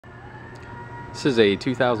This is a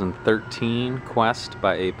 2013 Qwest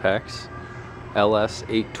by Apex LS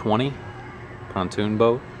 820 pontoon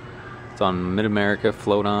boat. It's on Mid-America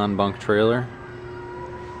float-on bunk trailer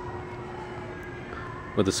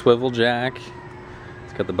with a swivel jack.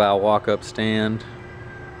 It's got the bow walk-up stand,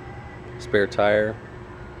 spare tire,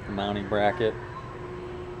 a mounting bracket,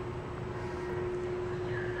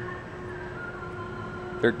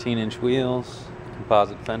 13-inch wheels,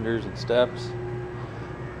 composite fenders and steps.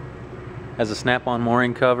 Has a snap-on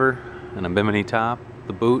mooring cover and a bimini top,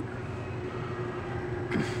 the boot,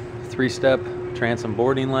 3-step transom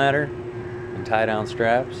boarding ladder and tie-down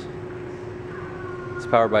straps. It's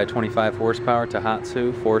powered by a 25 horsepower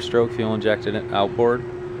Tohatsu 4-stroke fuel-injected outboard,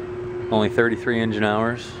 only 33 engine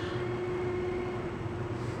hours.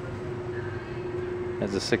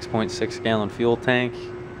 Has a 6.6 gallon fuel tank.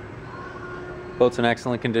 Boat's in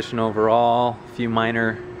excellent condition overall. A few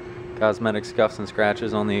minor cosmetic scuffs and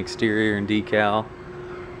scratches on the exterior and decal,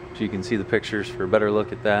 so you can see the pictures for a better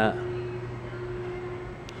look at that.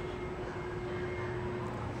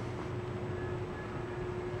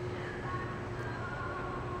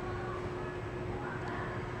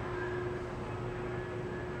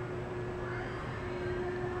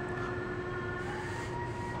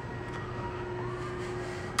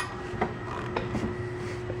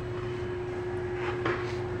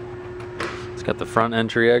 It's got the front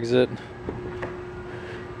entry exit,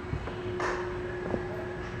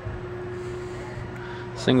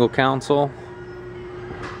 single console,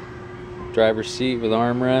 driver's seat with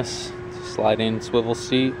armrests, slide-in swivel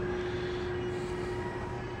seat,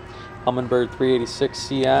 Humminbird 386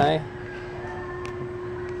 CI,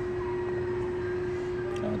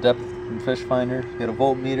 depth and fish finder, got a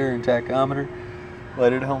voltmeter and tachometer,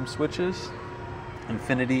 lighted home switches,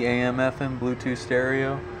 Infinity AM/FM Bluetooth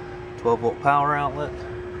stereo, 12-volt power outlet.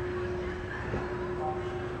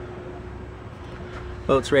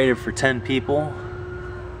 Boat's rated for 10 people.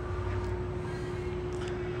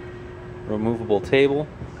 Removable table,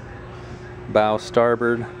 bow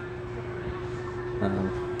starboard,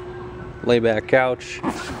 layback couch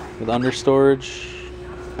with under storage.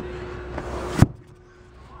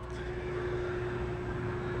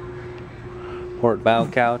 Port bow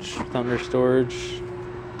couch with under storage.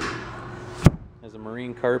 There's a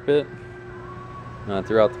marine carpet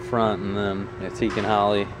throughout the front, and then a teak and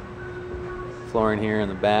holly flooring here in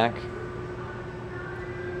the back.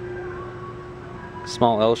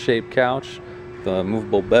 Small L-shaped couch with a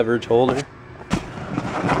movable beverage holder.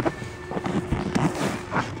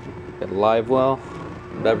 Got a live well,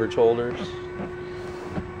 beverage holders,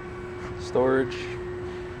 storage.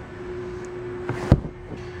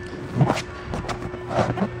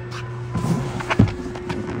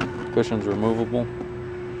 Cushions removable.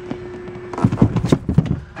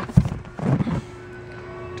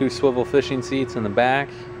 2 swivel fishing seats in the back.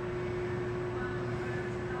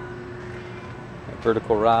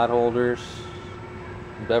 Vertical rod holders,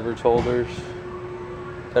 beverage holders,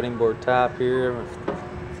 cutting board top here with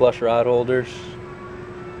flush rod holders.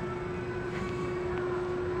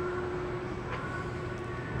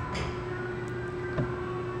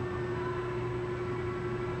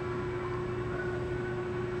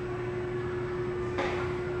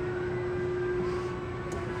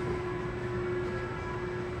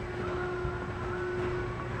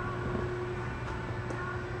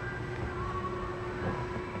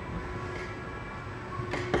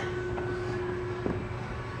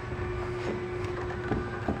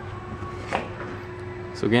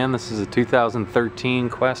 So again, this is a 2013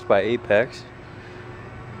 Qwest by Apex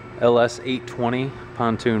LS 820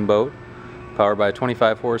 pontoon boat, powered by a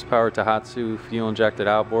 25 horsepower Tohatsu fuel-injected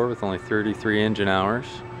outboard with only 33 engine hours,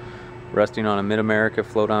 resting on a Mid-America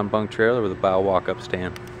float-on bunk trailer with a bow walk-up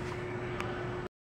stand.